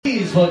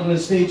Please welcome to the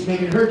stage,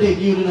 making her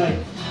debut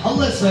tonight,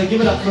 Alissa. Give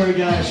it up for her,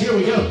 guys. Here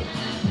we go.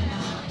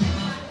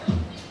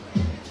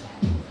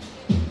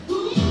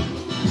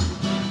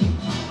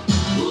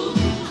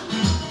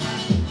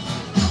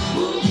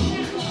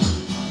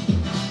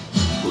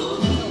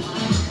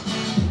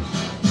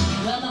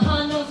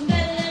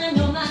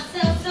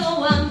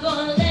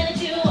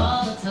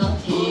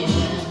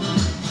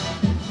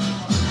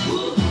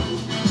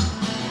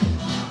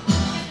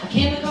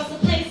 Came across a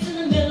place in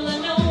the middle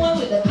of nowhere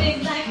with a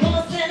big black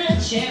horse and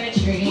a cherry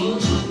tree.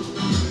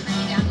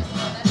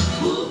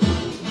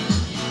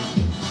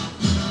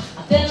 I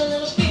felt a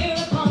little fear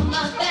upon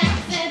my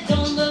back, said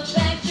don't look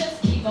back,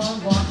 just keep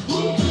on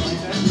walking.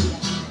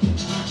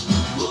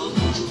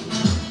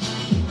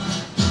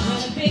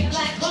 When a big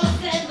black horse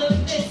said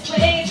look this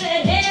way,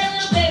 said hey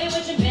little baby,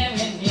 would you marry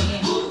me?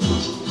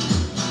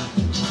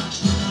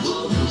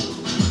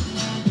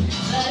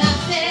 But I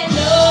said no.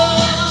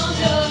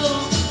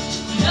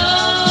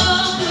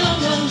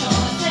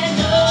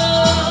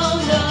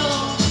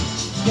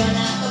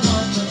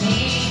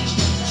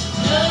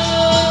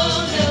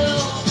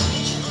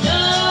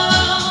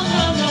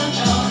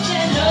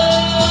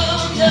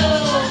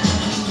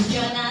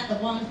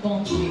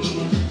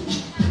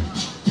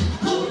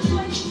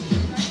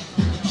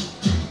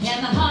 Yeah,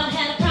 my heart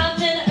had a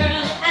problem in the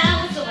early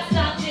hours, so I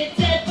stopped it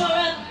dead for a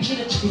beat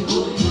or two.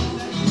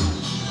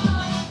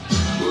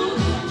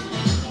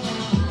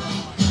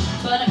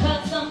 But I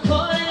cut some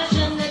cord and I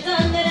shouldn't have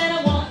done it, and I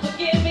won't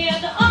forgive me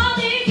after all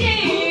these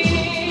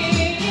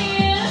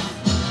years.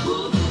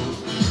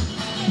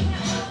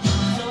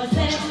 So I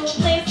sent it to a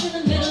place in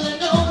the middle of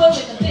nowhere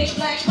with a big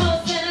black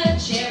horse and a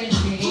cherry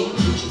tree.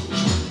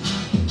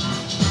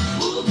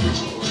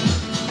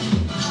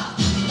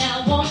 Now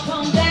I won't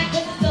come back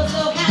 'cause I'm still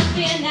so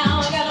happy, and now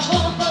I got a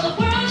home for the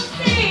world to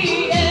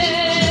see.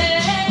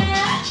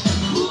 Yeah.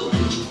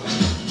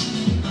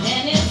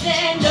 And it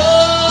said no,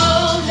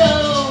 no,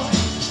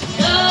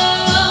 no,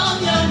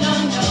 no, no,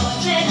 no.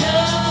 It said no,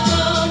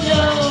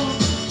 no,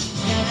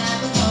 you're not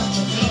the one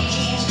for me.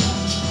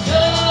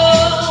 No,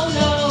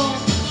 no,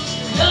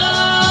 no,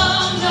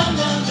 no,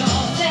 no, no.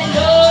 It said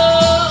no,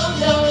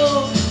 no,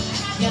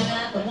 you're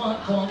not the one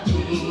for me.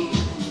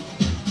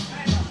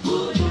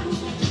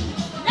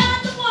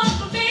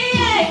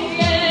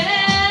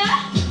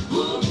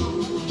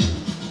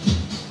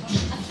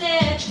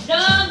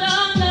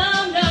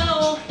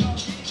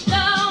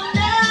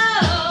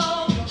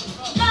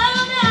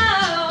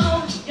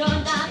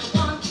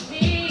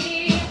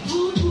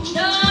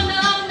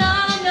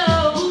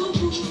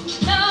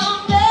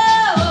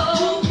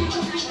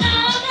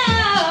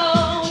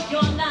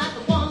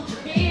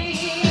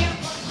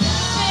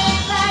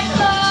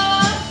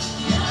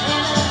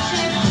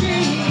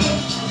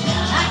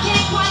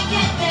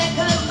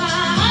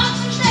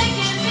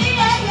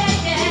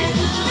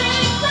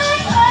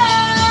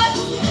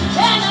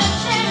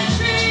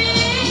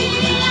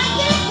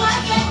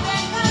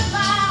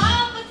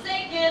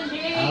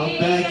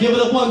 Give it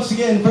up once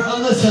again for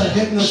Alissa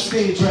hitting the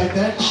stage right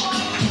there.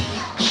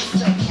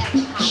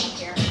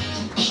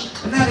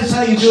 And that is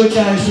how you do it,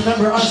 guys.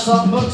 Remember, our song books